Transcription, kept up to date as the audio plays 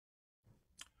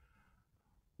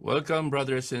Welcome,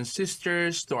 brothers and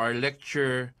sisters, to our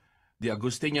lecture, The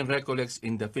Augustinian Recollects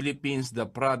in the Philippines, the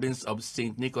Province of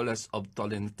St. Nicholas of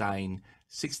Tolentine,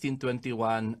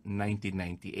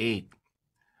 1621-1998.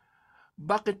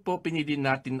 Bakit po pinili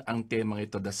natin ang temang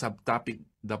ito, the subtopic,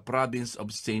 the Province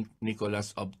of St. Nicholas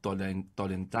of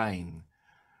Tolentine?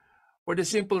 For the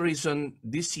simple reason,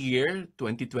 this year,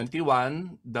 2021,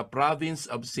 the Province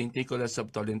of St. Nicholas of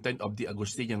Tolentine of the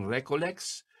Augustinian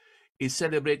Recollects is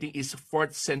celebrating its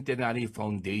 4th centenary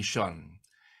foundation.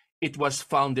 It was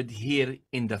founded here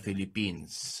in the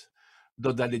Philippines,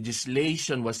 though the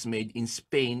legislation was made in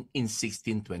Spain in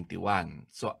 1621.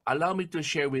 So allow me to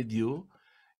share with you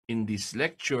in this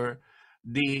lecture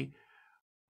we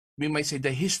might say, the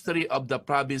history of the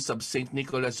province of St.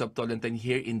 Nicholas of Tolentine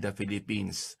here in the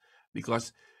Philippines,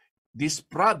 because this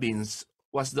province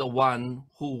was the one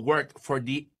who worked for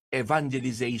the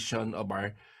evangelization of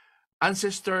our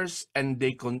ancestors, and the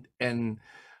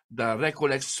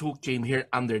Recollects who came here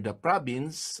under the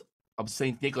province of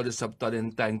St. Nicholas of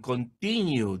Tolentine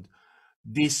continued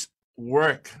this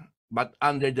work, but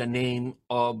under the name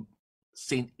of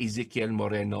St. Ezekiel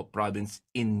Moreno Province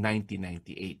in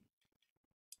 1998.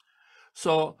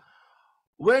 So,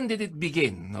 when did it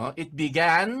begin? No? It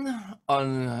began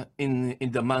in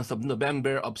the month of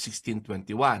November of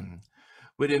 1621.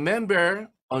 We remember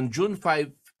on June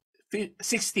 5,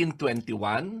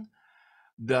 1621,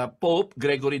 the Pope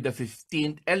Gregory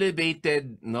XV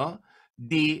elevated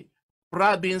the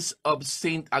province of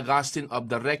St. Augustine of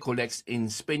the Recollects in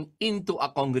Spain into a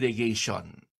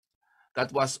congregation.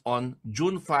 That was on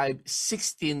June 5,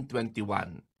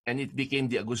 1621, and it became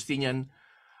the Augustinian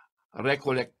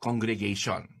Recollect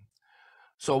congregation.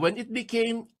 So when it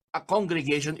became a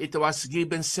congregation, it was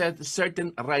given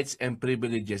certain rights and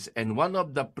privileges, and one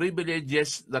of the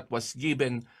privileges that was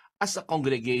given as a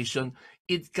congregation,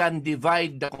 it can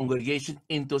divide the congregation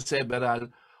into several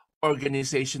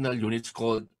organizational units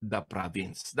called the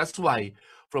province. That's why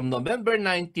from November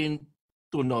 19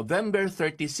 to November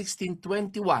 30,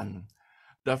 1621,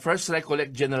 the first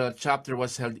Recollect General Chapter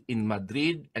was held in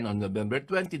Madrid, and on November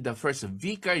 20, the first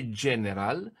Vicar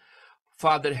General,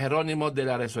 Father Jeronimo de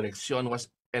la Resurrección, was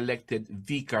elected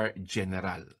Vicar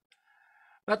General.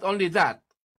 Not only that,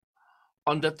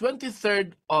 on the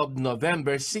 23rd of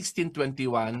November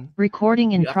 1621,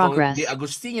 Recording in progress. The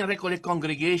Augustinian Recollect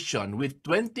congregation with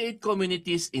 28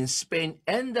 communities in Spain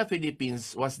and the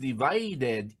Philippines was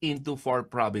divided into 4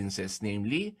 provinces,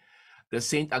 namely the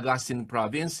St. Augustine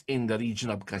province in the region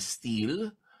of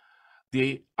Castile,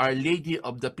 the Our Lady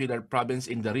of the Pilar province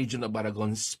in the region of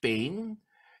Aragon, Spain,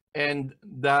 and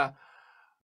the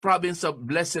province of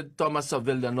Blessed Thomas of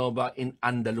Villanova in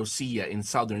Andalusia in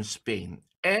southern Spain.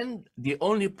 And the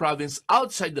only province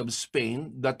outside of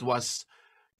Spain that was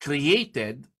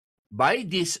created by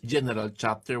this general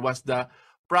chapter was the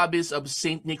province of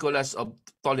St. Nicholas of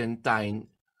Tolentine,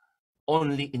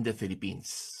 only in the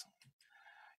Philippines.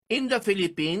 In the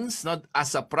Philippines, not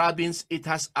as a province, it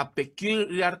has a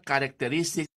peculiar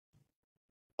characteristic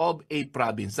of a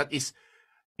province. That is,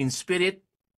 in spirit,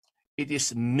 it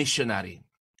is missionary.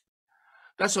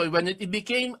 That's why when it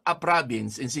became a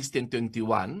province in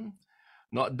 1621,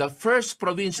 the first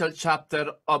provincial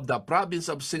chapter of the province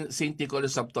of St.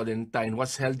 Nicholas of Tolentine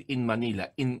was held in Manila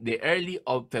in the early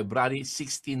of February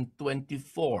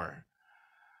 1624.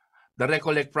 The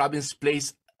Recollect province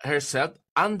placed herself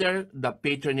under the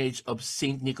patronage of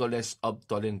St. Nicholas of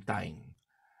Tolentine.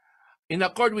 In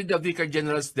accord with the Vicar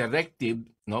General's directive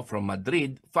from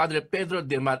Madrid, Father Pedro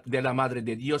de la Madre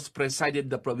de Dios presided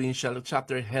the provincial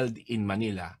chapter held in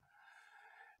Manila.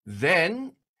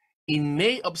 Then, in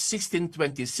May of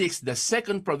 1626, the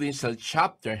second provincial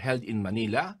chapter held in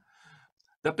Manila.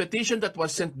 The petition that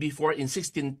was sent before in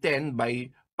 1610 by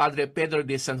Padre Pedro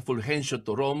de San Fulgencio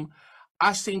to Rome,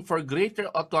 asking for greater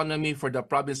autonomy for the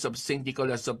province of St.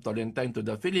 Nicholas of Tolentine to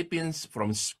the Philippines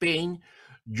from Spain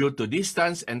due to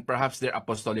distance and perhaps their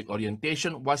apostolic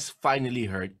orientation, was finally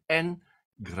heard and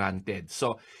granted.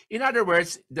 So, in other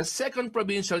words, the second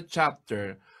provincial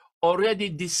chapter already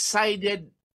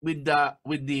decided with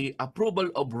the approval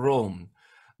of Rome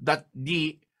that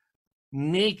the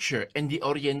nature and the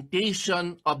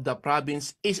orientation of the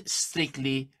province is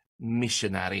strictly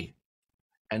missionary.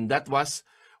 And that was,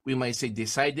 we might say,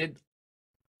 decided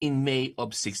in May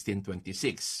of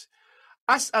 1626.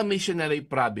 As a missionary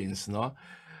province,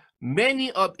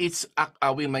 many of its,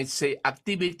 we might say,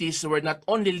 activities were not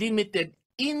only limited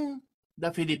in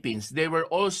the Philippines. There were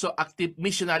also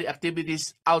missionary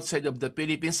activities outside of the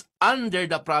Philippines under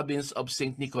the province of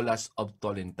St. Nicholas of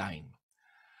Tolentine.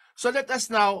 So let us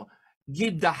now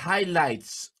give the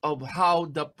highlights of how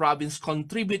the province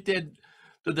contributed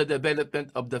to the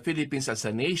development of the Philippines as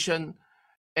a nation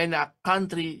and a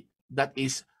country that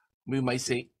is, we might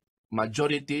say,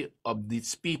 majority of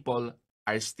these people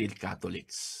are still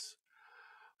Catholics.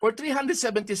 For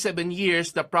 377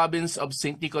 years, the province of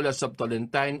St. Nicholas of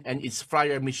Tolentine and its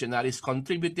friar missionaries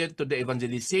contributed to the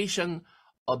evangelization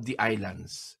of the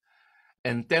islands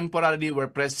and temporarily were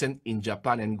present in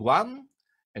Japan and Guam.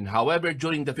 And however,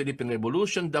 during the Philippine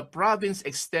Revolution, the province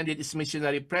extended its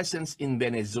missionary presence in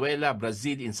Venezuela,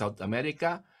 Brazil, in South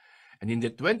America. And in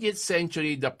the 20th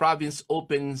century, the province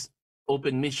opened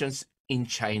missions in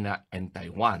China and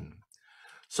Taiwan.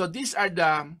 So these are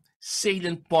the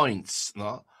salient points,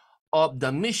 no, of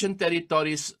the mission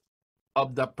territories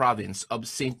of the province of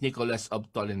St. Nicholas of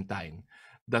Tolentine.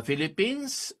 The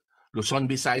Philippines, Luzon,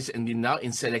 Visayas, and Mindanao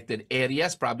in selected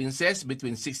areas, provinces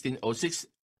between 1606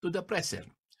 to the present.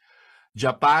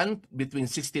 Japan between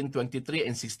 1623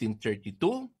 and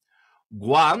 1632.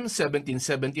 Guam,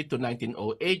 1770 to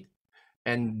 1908,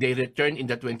 and they returned in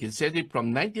the 20th century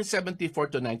from 1974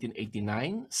 to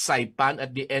 1989. Saipan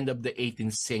at the end of the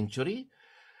 18th century.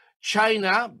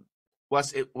 China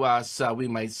we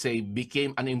might say,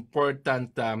 became an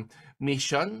important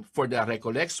mission for the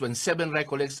Recollects when 7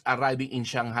 Recollects arriving in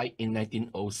Shanghai in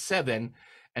 1907,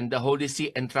 and the Holy See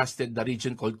entrusted the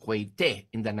region called Quete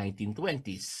in the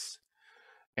 1920s.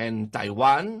 And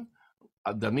Taiwan,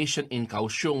 the mission in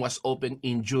Kaohsiung was opened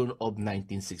in June of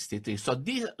 1963. So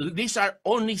these are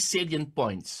only salient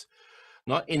points.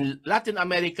 No? In Latin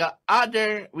America,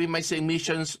 other, we might say,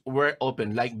 missions were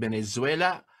opened, like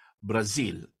Venezuela,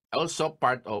 Brazil, also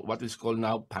part of what is called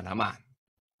now Panama.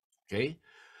 Okay?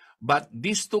 But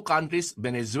these two countries,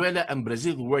 Venezuela and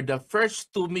Brazil, were the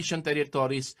first 2 mission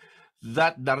territories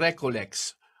that the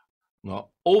Recollects, no,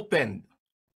 opened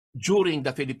during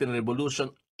the Philippine Revolution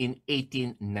in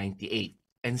 1898.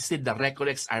 And still the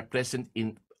Recollects are present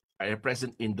in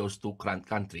those 2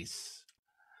 countries.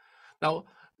 Now,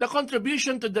 the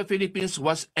contribution to the Philippines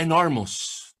was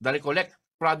enormous. The Recollect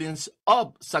province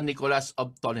of San Nicolas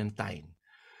of Tolentine.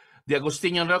 The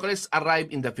Augustinian Recollects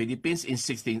arrived in the Philippines in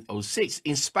 1606,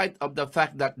 in spite of the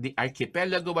fact that the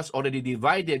archipelago was already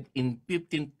divided in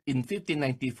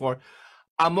 1594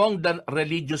 among the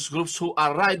religious groups who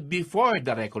arrived before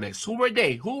the Recollects. Who were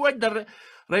they? Who were the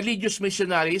religious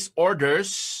missionaries,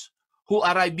 orders, who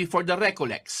arrived before the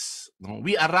Recollects?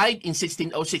 We arrived in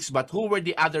 1606, but who were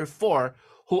the other 4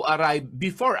 who arrived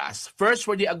before us? First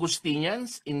were the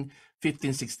Augustinians in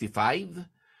 1565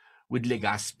 with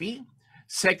Legazpi.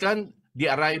 Second, the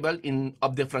arrival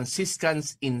of the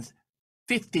Franciscans in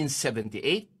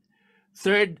 1578.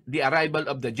 Third, the arrival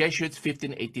of the Jesuits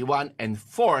 1581. And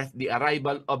fourth, the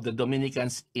arrival of the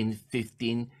Dominicans in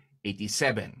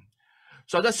 1587.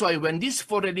 So that's why when these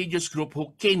 4 religious groups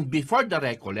who came before the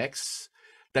Recollects,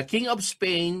 the King of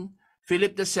Spain,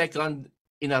 Philip II,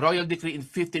 in a royal decree in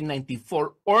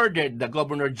 1594, ordered the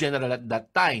Governor General at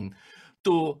that time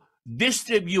to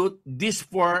distribute these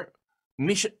 4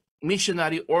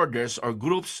 missionary orders or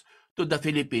groups to the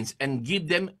Philippines and give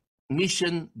them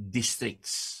mission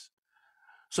districts.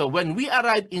 So when we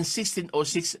arrived in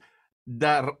 1606,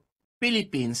 the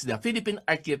Philippines, the Philippine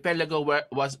archipelago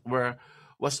was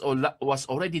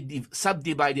already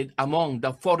subdivided among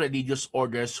the 4 religious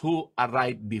orders who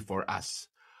arrived before us.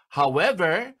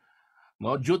 However,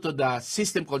 due to the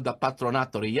system called the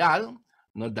Patronato Real,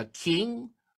 the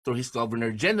king, through his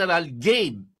Governor General,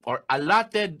 gave or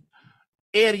allotted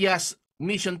areas,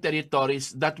 mission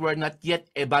territories that were not yet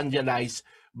evangelized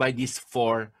by these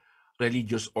 4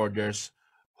 religious orders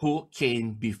who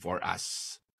came before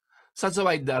us. So that's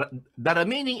why the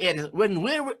remaining areas, when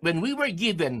we were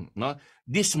given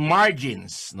these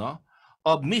margins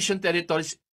of mission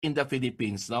territories in the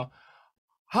Philippines,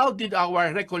 how did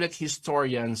our Recollect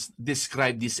historians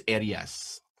describe these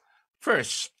areas?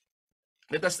 First,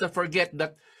 let us not forget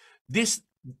that these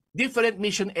different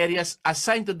mission areas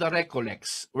assigned to the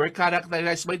Recollects were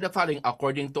characterized by the following,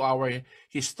 according to our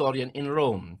historian in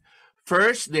Rome.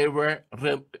 First, they were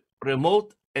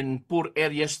remote and poor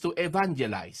areas to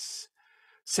evangelize.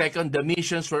 Second, the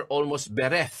missions were almost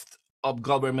bereft of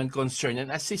government concern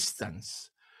and assistance.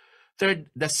 Third,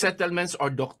 the settlements or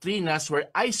doctrinas were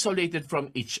isolated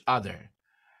from each other.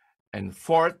 And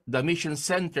fourth, the mission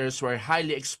centers were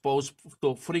highly exposed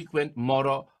to frequent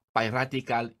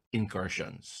Moro-piratical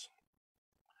incursions.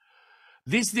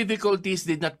 These difficulties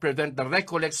did not prevent the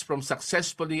Recollects from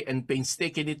successfully and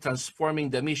painstakingly transforming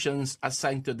the missions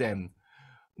assigned to them,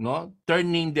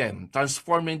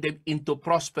 transforming them into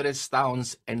prosperous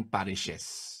towns and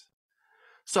parishes.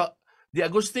 So, the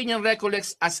Augustinian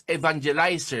Recollects as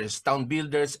evangelizers, town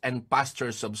builders, and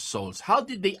pastors of souls, how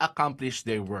did they accomplish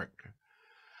their work?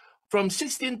 From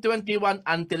 1621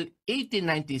 until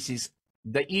 1896,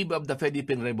 the eve of the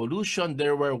Philippine Revolution,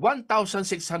 there were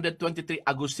 1,623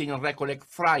 Augustinian Recollect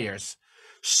friars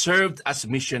served as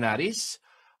missionaries,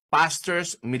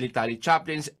 pastors, military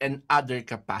chaplains, and other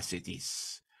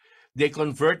capacities. They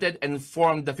converted and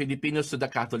formed the Filipinos to the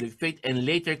Catholic faith and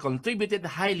later contributed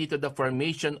highly to the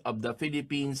formation of the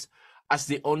Philippines as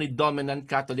the only dominant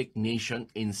Catholic nation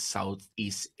in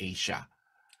Southeast Asia.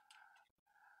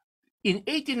 In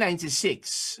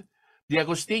 1896, the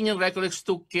Augustinian Recollects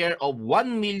took care of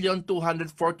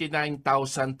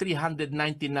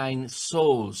 1,249,399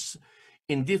 souls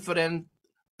in different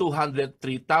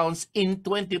 203 towns in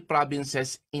 20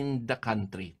 provinces in the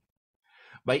country.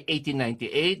 By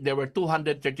 1898, there were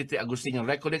 233 Augustinian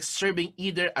Recollects serving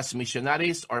either as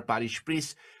missionaries or parish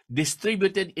priests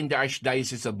distributed in the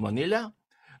Archdiocese of Manila,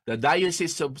 the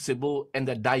Diocese of Cebu, and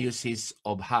the Diocese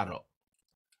of Haro.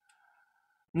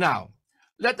 Now,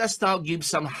 let us now give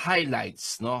some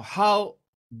highlights. No? How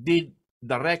did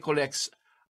the Recollects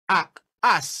act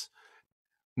as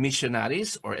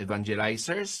missionaries or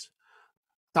evangelizers,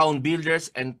 town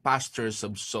builders, and pastors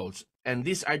of souls? And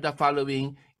these are the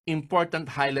following important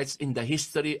highlights in the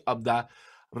history of the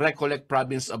Recollect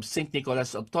province of St.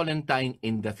 Nicholas of Tolentine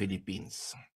in the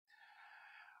Philippines.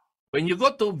 When you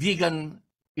go to Vigan,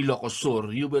 Ilocos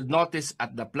Sur, you will notice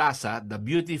at the plaza, the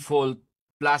beautiful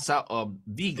plaza of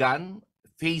Vigan,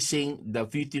 facing the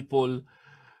beautiful,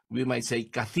 we might say,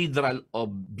 Cathedral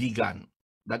of Vigan.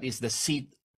 That is the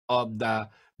seat of the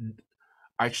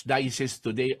Archdiocese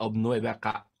today of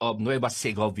Nueva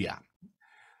Segovia.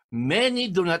 Many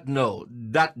do not know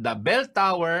that the bell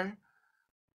tower,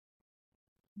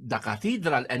 the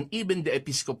cathedral, and even the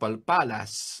Episcopal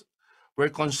Palace were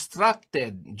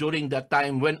constructed during the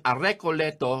time when a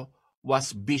Recoleto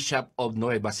was Bishop of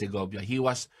Nueva Segovia. He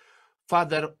was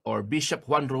Father or Bishop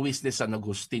Juan Ruiz de San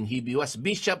Agustin. He was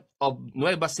Bishop of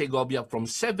Nueva Segovia from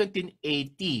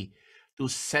 1780 to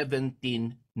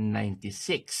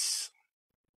 1796.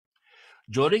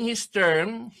 During his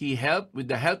term, he helped with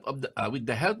the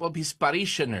help of his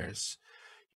parishioners,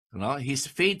 his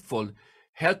faithful,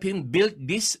 helped him build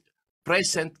this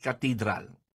present cathedral.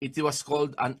 It was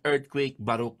called an earthquake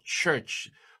Baroque church.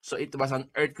 So it was an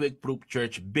earthquake-proof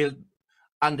church built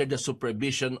under the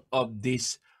supervision of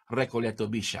this Recoleto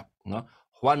bishop,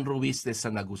 Juan Ruiz de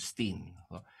San Agustin.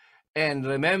 And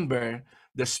remember,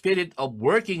 the spirit of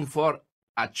working for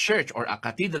a church or a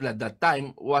cathedral at that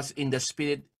time was in the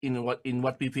spirit in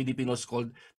what we Filipinos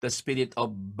called the spirit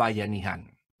of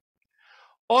bayanihan.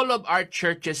 All of our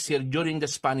churches here during the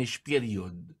Spanish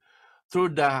period, through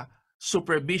the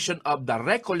supervision of the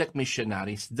Recollect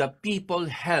missionaries, the people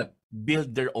helped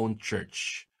build their own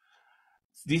church.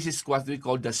 This is what we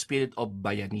call the spirit of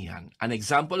bayanihan. An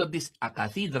example of this, a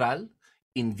cathedral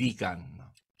in Vigan.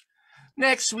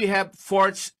 Next, we have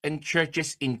forts and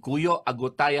churches in Cuyo,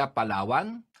 Agutaya,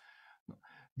 Palawan.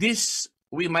 These,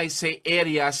 we might say,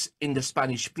 areas in the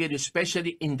Spanish period,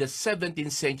 especially in the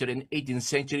 17th century and 18th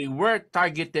century, were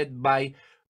targeted by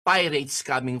pirates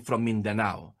coming from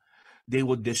Mindanao. They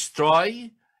would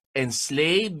destroy,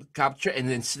 enslave, capture,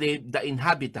 and enslave the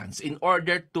inhabitants in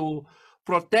order to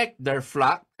protect their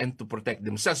flock and to protect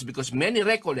themselves, because many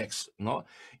Recollects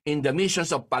in the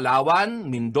missions of Palawan,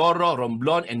 Mindoro,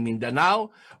 Romblon, and Mindanao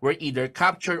were either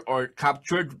captured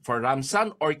for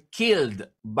ransom or killed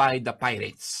by the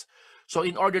pirates. So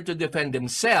in order to defend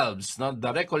themselves,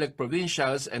 the Recollect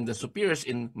provincials and the superiors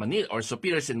in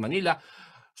Manila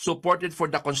supported for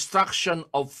the construction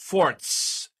of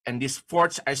forts, and these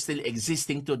forts are still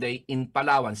existing today in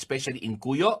Palawan, especially in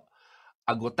Cuyo,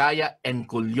 Agutaya, and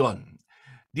Culion.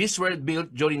 These were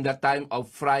built during the time of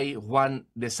Fray Juan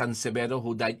de San Severo,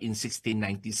 who died in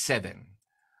 1697.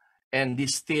 And we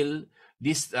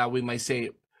might say,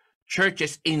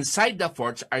 churches inside the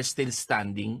forts are still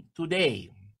standing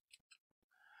today.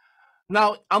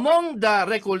 Now, among the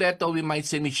Recoleto, we might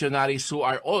say missionaries who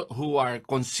are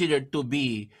considered to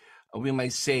be, we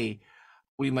might say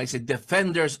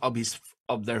defenders of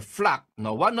their flock.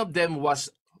 Now, one of them was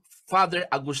Father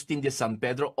Agustin de San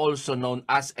Pedro, also known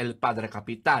as El Padre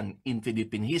Capitan in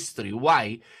Philippine history.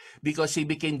 Why? Because he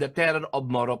became the terror of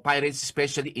Moro pirates,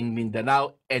 especially in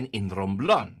Mindanao and in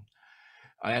Romblon.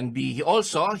 And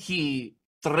he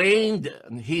trained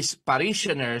his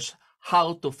parishioners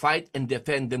how to fight and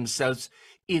defend themselves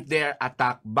if they are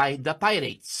attacked by the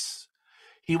pirates.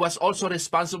 He was also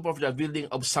responsible for the building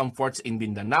of some forts in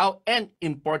Mindanao and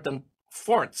important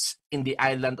forts in the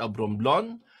island of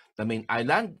Romblon, the main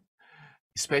island,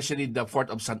 especially the fort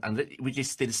of San Andres, which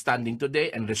is still standing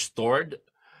today and restored,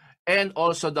 and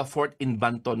also the fort in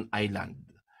Banton Island.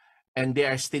 and they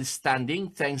are still standing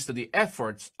thanks to the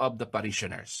efforts of the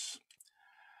parishioners.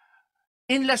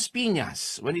 In Las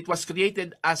Piñas, when it was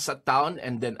created as a town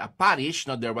and then a parish,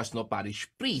 no, there was no parish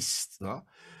priest. No?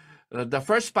 The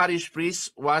first parish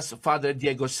priest was Father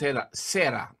Diego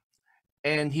Serra,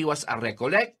 and he was a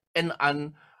recollect and a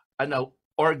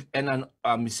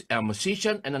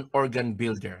musician and an organ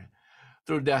builder.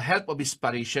 Through the help of his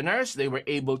parishioners, they were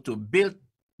able to build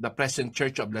the present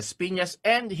Church of Las Piñas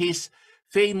and his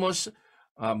famous,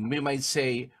 we might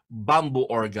say, bamboo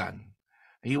organ.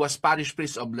 He was parish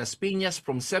priest of Las Piñas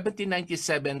from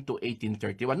 1797 to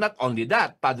 1831. Not only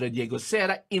that, Padre Diego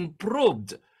Serra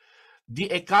improved the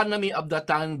economy of the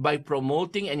town by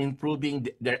promoting and improving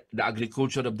the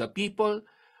agriculture of the people,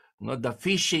 the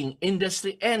fishing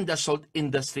industry, and the salt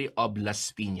industry of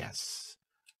Las Piñas.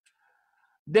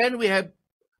 Then we have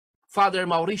Father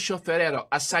Mauricio Ferrero,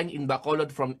 assigned in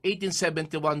Bacolod from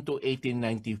 1871 to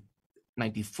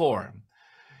 1894.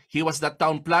 He was the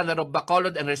town planner of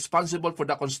Bacolod and responsible for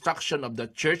the construction of the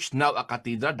church, now a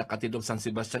cathedral, the Cathedral of San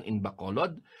Sebastian in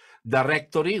Bacolod, the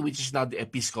rectory, which is now the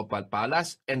Episcopal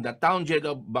Palace, and the town jail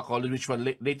of Bacolod, which was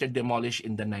later demolished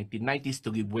in the 1990s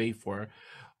to give way for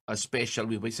a special,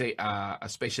 we would say, a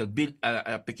special build,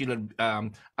 a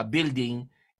building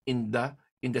in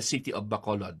the city of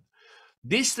Bacolod.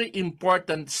 These three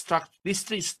important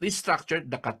this structure,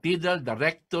 the cathedral, the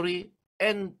rectory,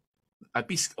 and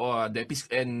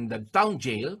the town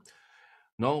jail,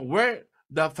 were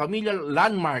the familiar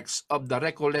landmarks of the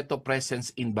Recoleto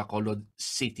presence in Bacolod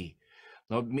City.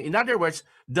 In other words,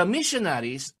 the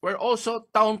missionaries were also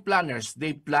town planners.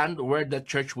 They planned where the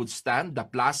church would stand, the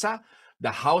plaza,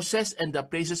 the houses, and the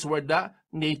places where the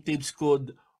natives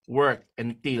could work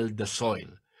and till the soil.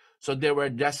 So they were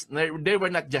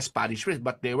not just parish priests,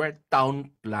 but they were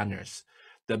town planners.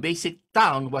 The basic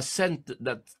town was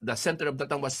the center of the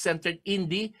town was centered in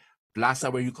the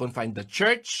plaza, where you can find the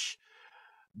church,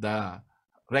 the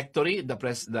rectory, the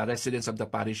residence of the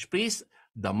parish priest,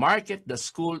 the market, the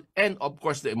school, and of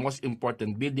course the most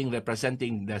important building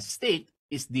representing the state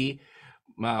is the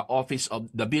office of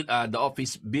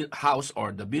the house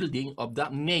or the building of the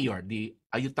mayor, the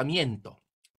ayuntamiento.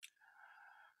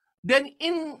 Then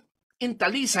in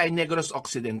Talisay, Negros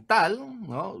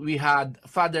Occidental, we had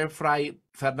Father Fray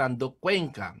Fernando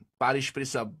Cuenca, parish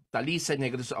priest of Talisay,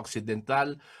 Negros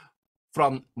Occidental,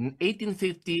 from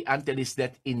 1850 until his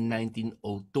death in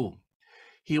 1902.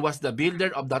 He was the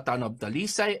builder of the town of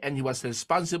Talisay, and he was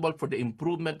responsible for the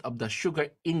improvement of the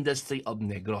sugar industry of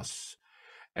Negros.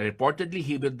 And reportedly,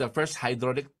 he built the first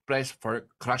hydraulic press for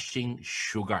crushing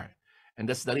sugar. And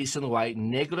that's the reason why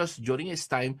Negros, during his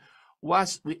time,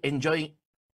 was enjoying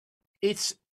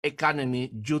its economy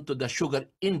due to the sugar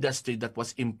industry that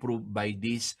was improved by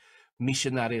this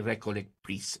missionary Recollect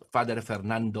priest, Father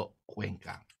Fernando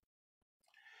Cuenca.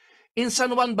 In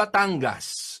San Juan,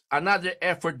 Batangas, another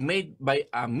effort made by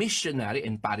a missionary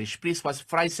and parish priest was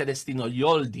Fray Celestino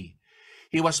Yoldi.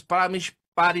 He was parish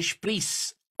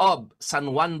priest of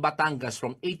San Juan, Batangas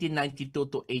from 1892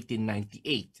 to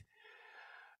 1898.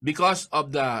 Because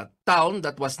of the town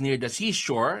that was near the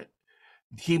seashore,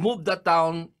 he moved the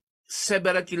town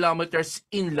several kilometers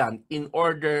inland in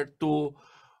order to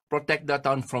protect the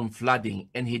town from flooding.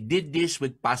 And he did this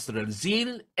with pastoral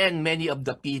zeal, and many of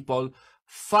the people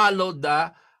followed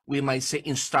the, we might say,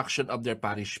 instruction of their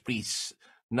parish priests.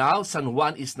 Now, San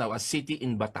Juan is now a city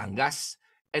in Batangas,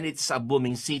 and it's a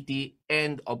booming city,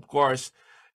 and of course,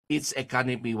 its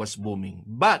economy was booming.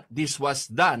 But this was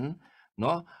done,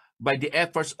 by the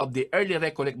efforts of the early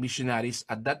Recollect missionaries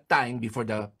at that time, before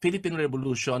the Philippine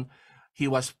Revolution. He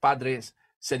was Padre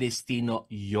Celestino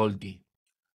Yoldi.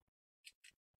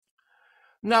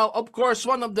 Now, of course,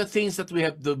 one of the things that we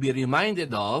have to be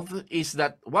reminded of is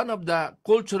that one of the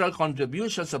cultural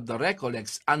contributions of the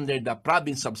Recollects under the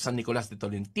province of San Nicolas de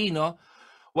Tolentino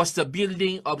was the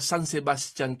building of San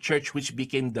Sebastian Church, which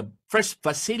became the first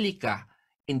basilica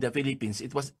in the Philippines.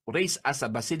 It was raised as a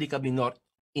Basilica Minor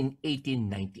in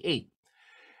 1898.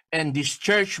 And this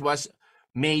church was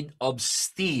made of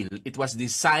steel. It was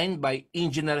designed by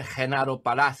Engineer Genaro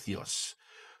Palacios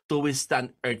to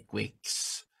withstand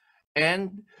earthquakes.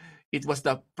 And it was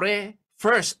the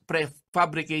first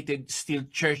prefabricated steel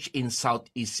church in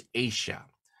Southeast Asia.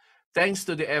 Thanks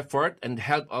to the effort and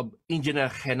help of Engineer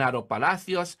Genaro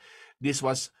Palacios, this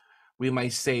was, we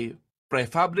might say,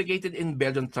 prefabricated in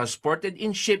Belgium, transported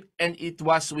in ship, and it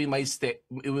was, we might say,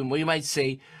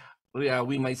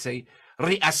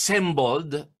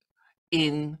 reassembled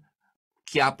in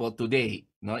Quiapo today,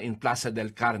 in Plaza del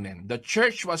Carmen. The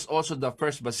church was also the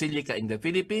first basilica in the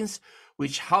Philippines,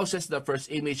 which houses the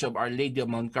first image of Our Lady of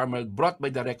Mount Carmel brought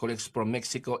by the Recollects from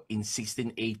Mexico in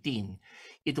 1618.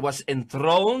 It was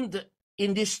enthroned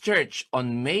in this church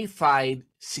on May 5,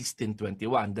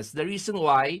 1621. That's the reason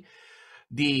why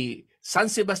the San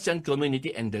Sebastian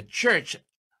community and the church,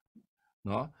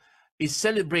 no, is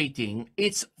celebrating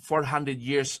its 400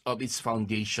 years of its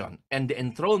foundation and the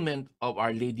enthronement of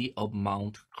Our Lady of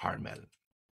Mount Carmel.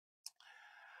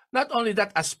 Not only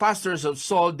that, as pastors of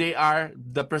soul, they are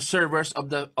the preservers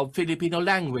of Filipino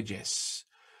languages.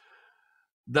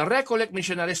 The Recollect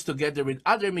missionaries, together with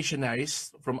other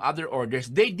missionaries from other orders,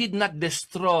 they did not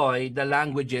destroy the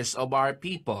languages of our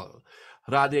people.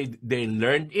 Rather, they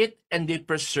learned it and they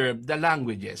preserved the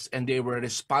languages, and they were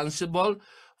responsible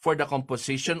for the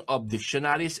composition of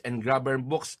dictionaries and grammar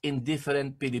books in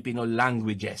different Filipino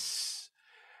languages.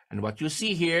 And what you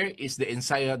see here is the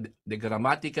Ensayo de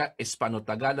Gramatica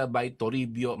Hispano-Tagala by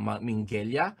Toribio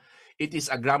Mingelia. It is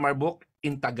a grammar book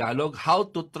in Tagalog, how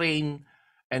to train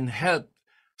and help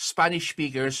Spanish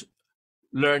speakers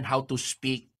learn how to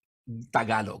speak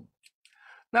Tagalog.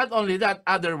 Not only that,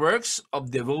 other works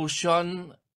of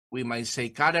devotion, we might say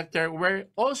character, were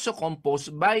also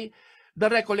composed by the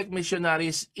Recollect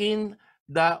missionaries in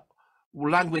the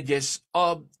languages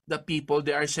of the people.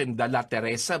 They are saying the La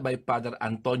Teresa by Father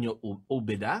Antonio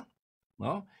Ubeda,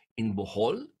 no, in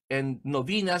Bohol, and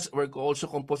novenas were also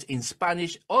composed in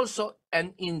Spanish also,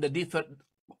 and in the different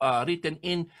written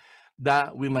in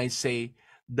the, we might say,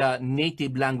 the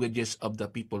native languages of the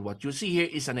people. What you see here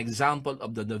is an example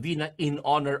of the novena in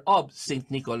honor of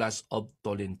Saint Nicholas of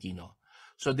Tolentino.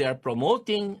 So they are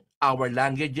promoting our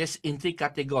languages in three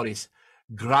categories: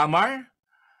 grammar,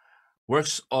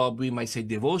 works of, we might say,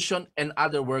 devotion, and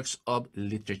other works of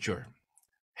literature,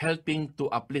 helping to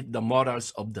uplift the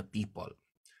morals of the people,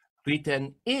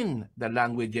 written in the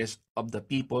languages of the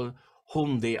people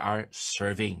whom they are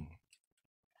serving.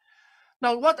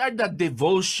 Now, what are the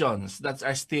devotions that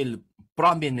are still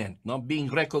prominent, no, being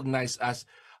recognized as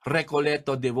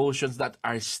Recoleto devotions that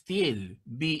are still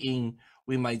being,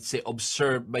 we might say,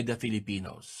 observed by the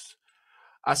Filipinos?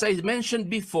 As I mentioned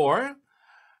before,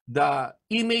 the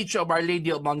image of Our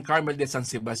Lady of Mount Carmel de San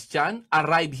Sebastian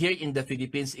arrived here in the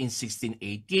Philippines in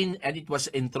 1618, and it was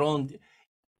enthroned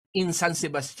in San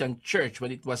Sebastian Church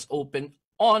when it was opened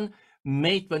on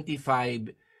May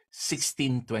 25,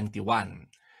 1621.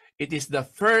 It is the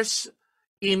first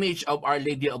image of Our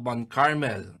Lady of Mount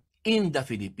Carmel in the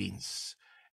Philippines,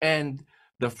 and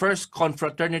the first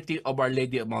confraternity of Our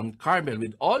Lady of Mount Carmel,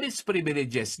 with all its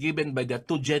privileges given by the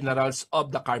two generals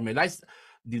of the Carmelites,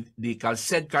 the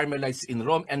Calced Carmelites in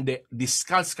Rome and the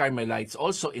Discalced Carmelites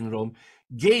also in Rome,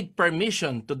 gave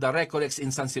permission to the Recollects in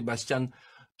San Sebastian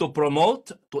to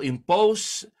promote, to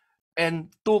impose, and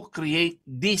to create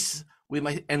this. We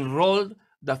might enroll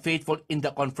the faithful in the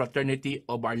confraternity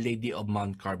of Our Lady of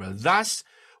Mount Carmel. Thus,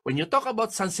 when you talk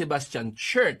about San Sebastian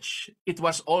Church, it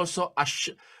was also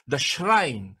the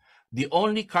shrine, the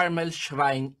only Carmel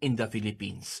shrine in the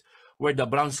Philippines, where the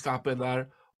bronze scapular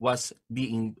was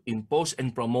being imposed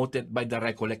and promoted by the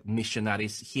Recollect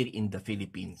missionaries here in the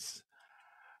Philippines.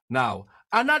 Now,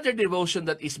 another devotion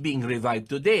that is being revived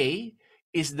today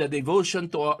is the devotion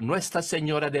to Nuestra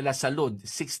Señora de la Salud,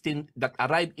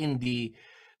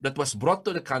 that was brought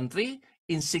to the country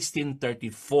in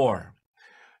 1634.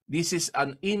 This is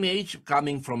an image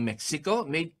coming from Mexico,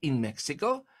 made in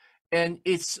Mexico, and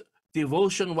its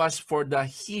devotion was for the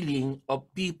healing of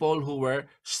people who were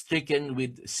stricken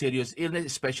with serious illness,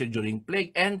 especially during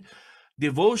plague. And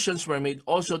devotions were made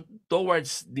also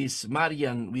towards this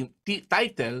Marian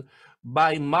title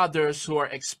by mothers who are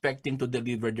expecting to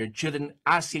deliver their children,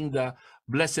 asking the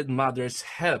Blessed Mother's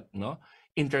help, no,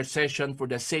 intercession for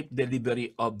the safe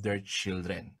delivery of their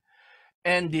children.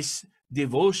 And this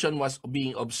devotion was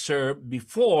being observed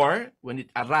before, when it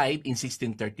arrived in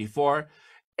 1634,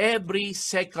 every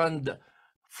second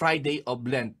Friday of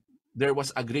Lent, there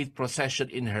was a great procession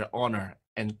in her honor.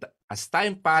 And as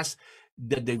time passed,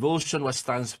 the devotion was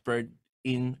transferred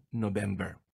in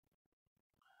November.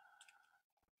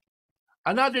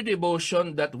 Another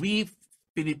devotion that we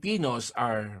Filipinos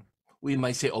are, we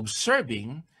might say,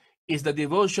 observing is the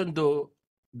devotion to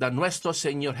the Nuestro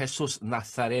Señor Jesus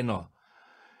Nazareno.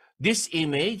 This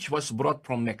image was brought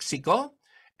from Mexico,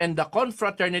 and the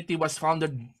confraternity was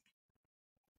founded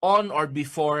on or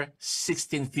before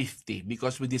 1650,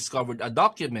 because we discovered a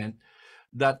document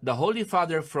that the Holy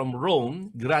Father from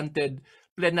Rome granted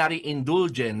plenary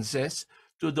indulgences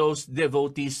to those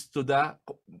devotees, to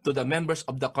the members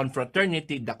of the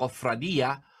confraternity, the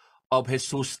Cofradia of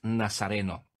Jesus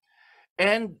Nazareno.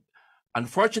 And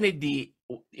unfortunately,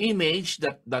 image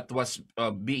that was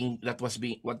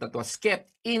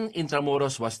kept in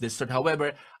Intramuros was destroyed.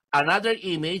 However, another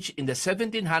image in the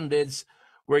 1700s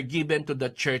were given to the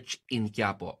church in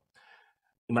Quiapo,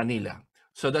 Manila.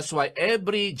 So that's why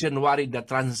every January the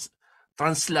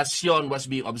translation was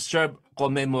being observed,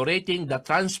 commemorating the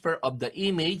transfer of the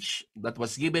image that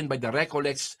was given by the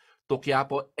Recollects to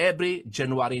Quiapo every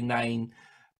January 9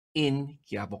 in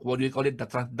Quiapo. What do we call it?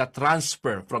 The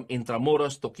transfer from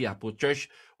Intramuros to Quiapo Church,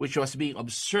 which is being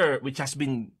observed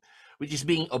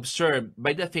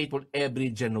by the faithful every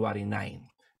January 9.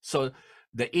 So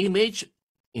the image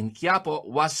in Quiapo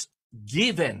was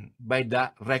given by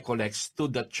the Recollects to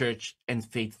the church and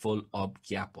faithful of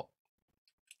Quiapo.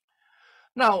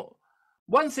 Now,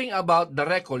 one thing about the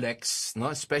Recollects,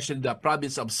 especially the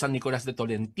province of San Nicolas de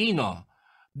Tolentino,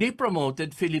 they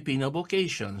promoted Filipino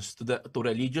vocations to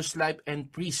religious life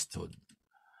and priesthood.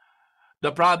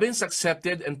 The province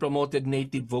accepted and promoted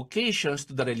native vocations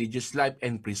to the religious life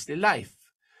and priestly life.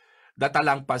 The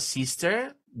Talangpas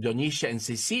sister, Dionisia and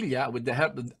Cecilia, with the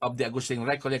help of the Augustinian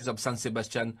Recollects of San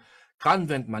Sebastian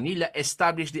Convent, Manila,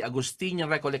 established the Augustinian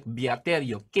Recollect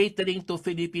Beaterio, catering to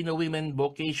Filipino women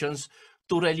vocations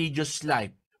to religious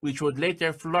life, which would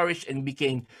later flourish and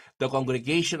became the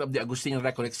Congregation of the Augustinian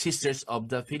Recollect Sisters of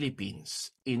the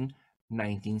Philippines in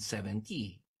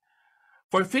 1970.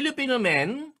 For Filipino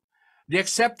men, the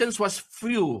acceptance was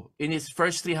few in its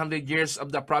first 300 years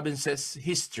of the province's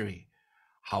history.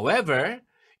 However,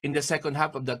 in the second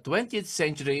half of the 20th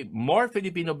century, more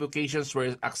Filipino vocations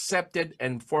were accepted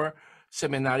and 4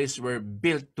 seminaries were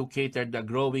built to cater the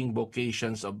growing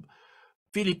vocations of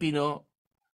Filipino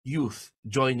youth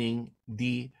joining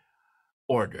the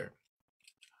order.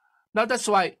 Now that's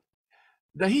why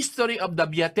the history of the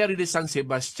Beaterio de San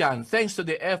Sebastian, thanks to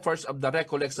the efforts of the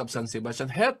Recollects of San Sebastian,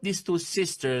 helped these two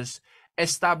sisters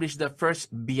establish the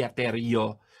first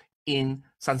Beaterio in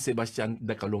San Sebastian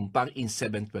de Calumpang in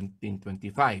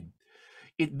 1725.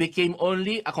 It became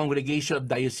only a congregation of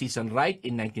diocesan right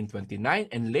in 1929,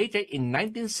 and later in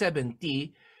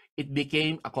 1970, it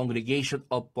became a congregation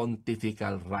of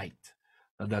pontifical right.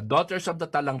 Now, the daughters of the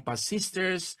Talangpas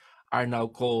sisters are now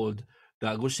called the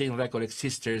Augustinian Recollect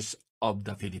Sisters of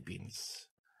the Philippines.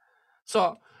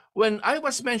 So, when I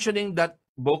was mentioning that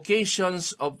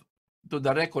vocations to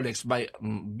the Recollects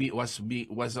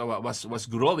was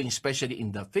growing, especially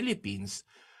in the Philippines,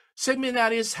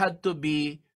 seminaries had to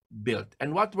be built.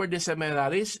 And what were the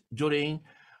seminaries during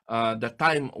the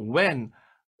time when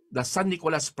the San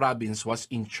Nicolas province was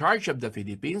in charge of the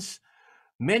Philippines?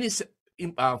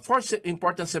 Four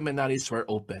important seminaries were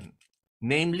opened,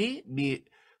 namely the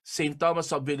St.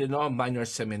 Thomas of Villanova Minor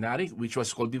Seminary, which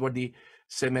was called before the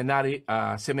Seminary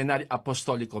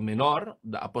Apostolico Menor,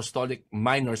 the Apostolic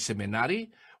Minor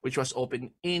Seminary, which was opened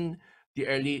in the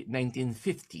early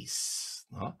 1950s.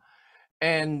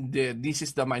 And this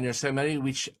is the minor seminary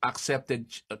which accepted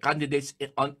candidates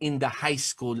in the high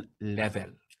school level.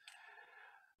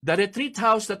 The retreat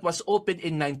house that was opened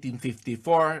in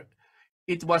 1954,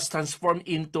 it was transformed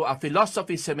into a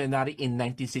philosophy seminary in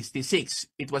 1966.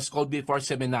 It was called before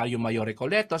Seminario Mayor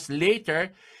Recoletos.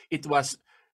 Later, it was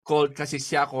called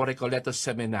Casisiaco Recoletos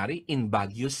Seminary in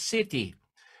Baguio City.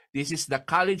 This is the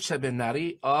college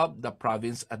seminary of the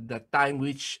province at that time,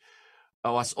 which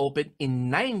was opened in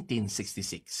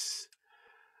 1966.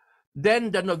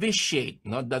 Then the novitiate.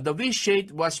 The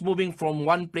novitiate was moving from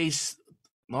one place,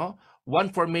 one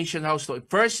formation house.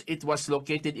 First, it was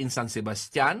located in San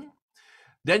Sebastian.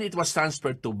 Then it was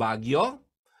transferred to Baguio.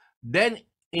 Then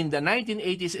in the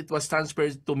 1980s, it was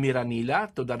transferred to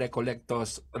Miranila, to the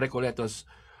Recoletos,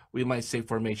 we might say,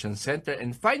 Formation Center.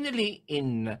 And finally,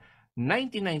 in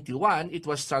 1991, it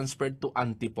was transferred to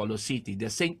Antipolo City, the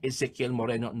St. Ezequiel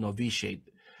Moreno Novitiate.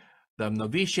 The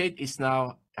novitiate is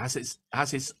now has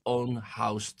its own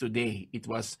house today. It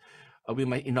was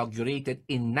inaugurated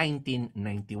in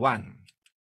 1991.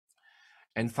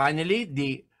 And finally,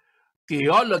 the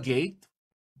theologate.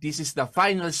 This is the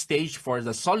final stage for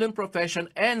the solemn profession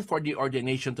and for the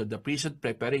ordination to the priesthood,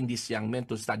 preparing these young men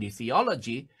to study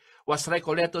theology, was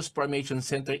Recoletos Formation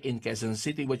Center in Quezon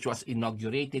City, which was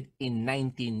inaugurated in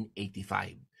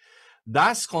 1985.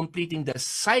 Thus, completing the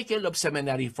cycle of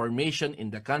seminary formation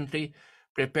in the country,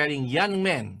 preparing young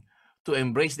men to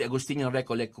embrace the Augustinian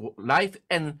Recollect life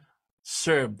and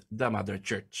serve the Mother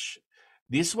Church.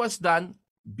 This was done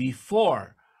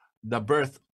before the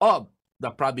birth of the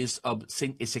province of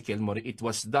St. Ezequiel Moreno. It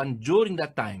was done during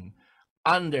that time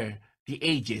under the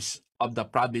aegis of the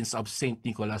province of St.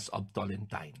 Nicholas of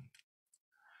Tolentine.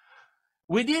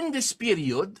 Within this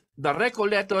period, the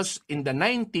Recoletos in the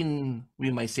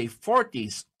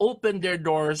 40s opened their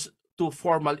doors to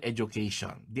formal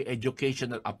education, the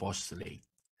educational apostolate.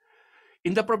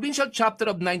 In the provincial chapter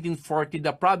of 1940,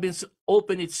 the province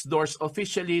opened its doors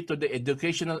officially to the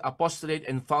educational apostolate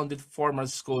and founded formal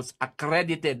schools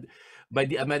accredited by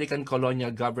the American colonial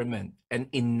government. And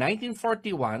in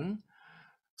 1941,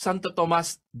 Santo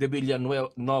Tomas de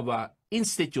Villanueva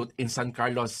Institute in San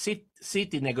Carlos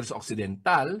City, Negros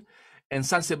Occidental, and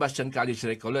San Sebastian College,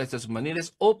 Recollects, Manila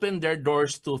opened their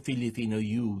doors to Filipino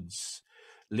youths.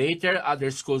 Later,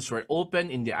 other schools were opened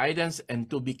in the islands and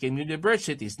two became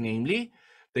universities, namely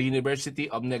the University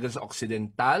of Negros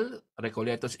Occidental,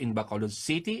 Recollects in Bacolod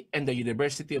City, and the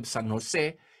University of San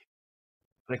Jose,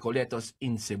 Recollects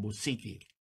in Cebu City.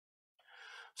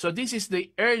 So this is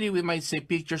the early, we might say,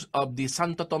 pictures of the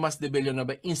Santo Tomas de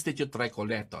Villanueva Institute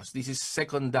Recollects. This is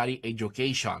secondary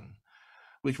education,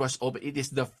 which was open. It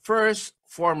is the first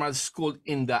formal school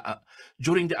in the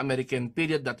during the American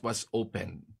period that was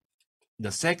opened.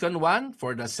 The second one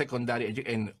for the secondary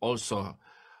and also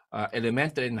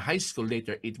elementary and high school,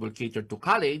 later it will cater to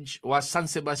college, was San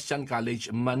Sebastian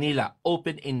College, Manila,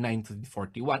 opened in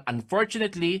 1941.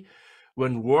 Unfortunately,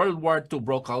 when World War II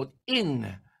broke out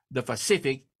in the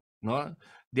Pacific,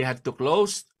 they had to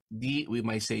close the, we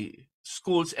might say,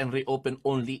 schools and reopen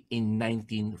only in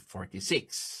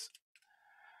 1946.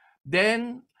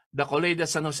 Then, the Colegio de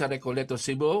San Jose Recoletos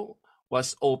Cebu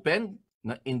was opened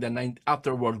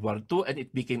after World War II, and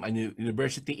it became a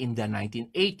university in the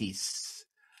 1980s.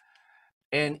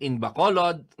 And in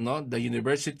Bacolod, the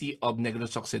University of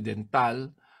Negros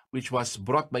Occidental, which was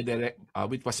bought by the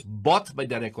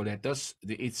Recoletos,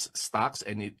 its stocks,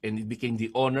 and it became the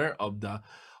owner of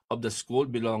the school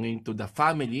belonging to the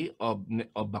family of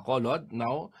Bacolod.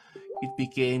 Now, it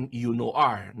became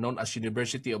UNOR, known as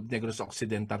University of Negros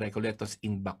Occidental Recoletos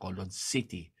in Bacolod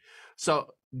City.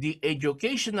 So the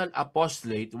educational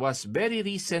apostolate was very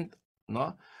recent,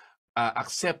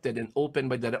 accepted and opened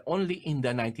by only in the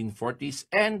 1940s,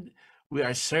 and we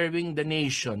are serving the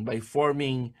nation by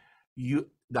forming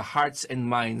the hearts and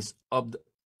minds of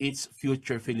its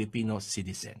future Filipino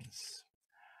citizens.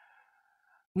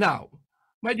 Now,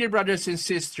 my dear brothers and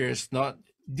sisters,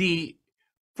 the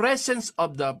presence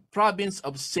of the province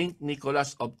of St.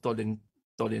 Nicholas of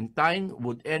Tolentine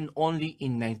would end only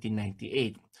in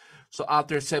 1998. So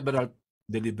after several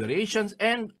deliberations,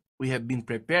 and we have been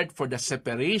prepared for the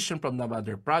separation from the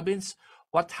mother province,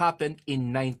 what happened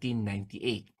in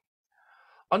 1998?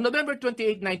 On November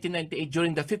 28, 1998,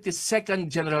 during the 52nd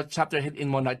General Chapter held in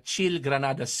Monachil,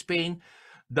 Granada, Spain,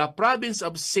 the province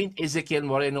of St. Ezekiel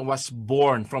Moreno was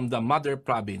born from the mother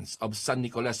province of San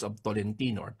Nicolas of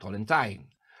Tolentino or Tolentine.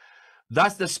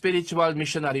 Thus, the spiritual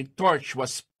missionary torch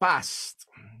was passed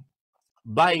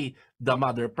by the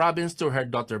mother province to her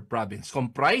daughter province,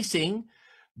 comprising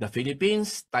the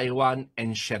Philippines, Taiwan,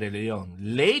 and Sierra Leone.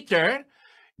 Later,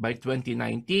 by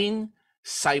 2019,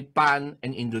 Saipan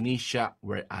and Indonesia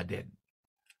were added.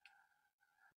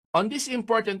 On this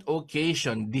important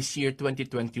occasion, this year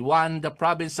 2021, the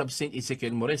province of St.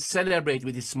 Ezekiel Moreno celebrates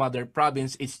with its mother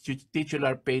province its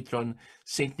titular patron,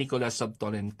 St. Nicholas of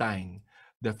Tolentine,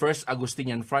 the first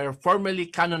Augustinian friar formerly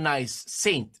canonized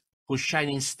saint, whose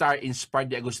shining star inspired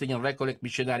the Augustinian Recollect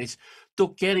missionaries to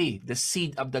carry the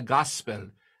seed of the gospel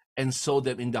and sow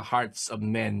them in the hearts of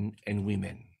men and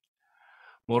women.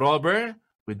 Moreover,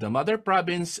 with the mother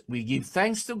province, we give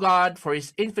thanks to God for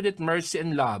his infinite mercy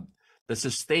and love that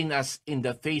sustain us in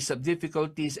the face of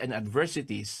difficulties and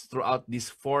adversities throughout these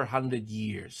 400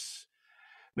 years.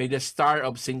 May the star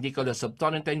of St. Nicholas of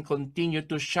Tolentine continue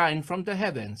to shine from the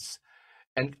heavens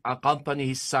and accompany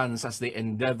his sons as they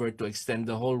endeavor to extend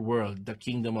the whole world, the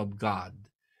kingdom of God,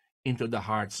 into the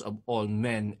hearts of all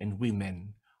men and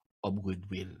women of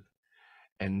goodwill.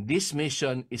 And this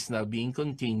mission is now being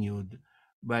continued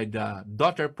by the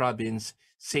daughter province,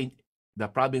 the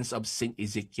province of St.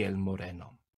 Ezekiel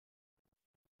Moreno.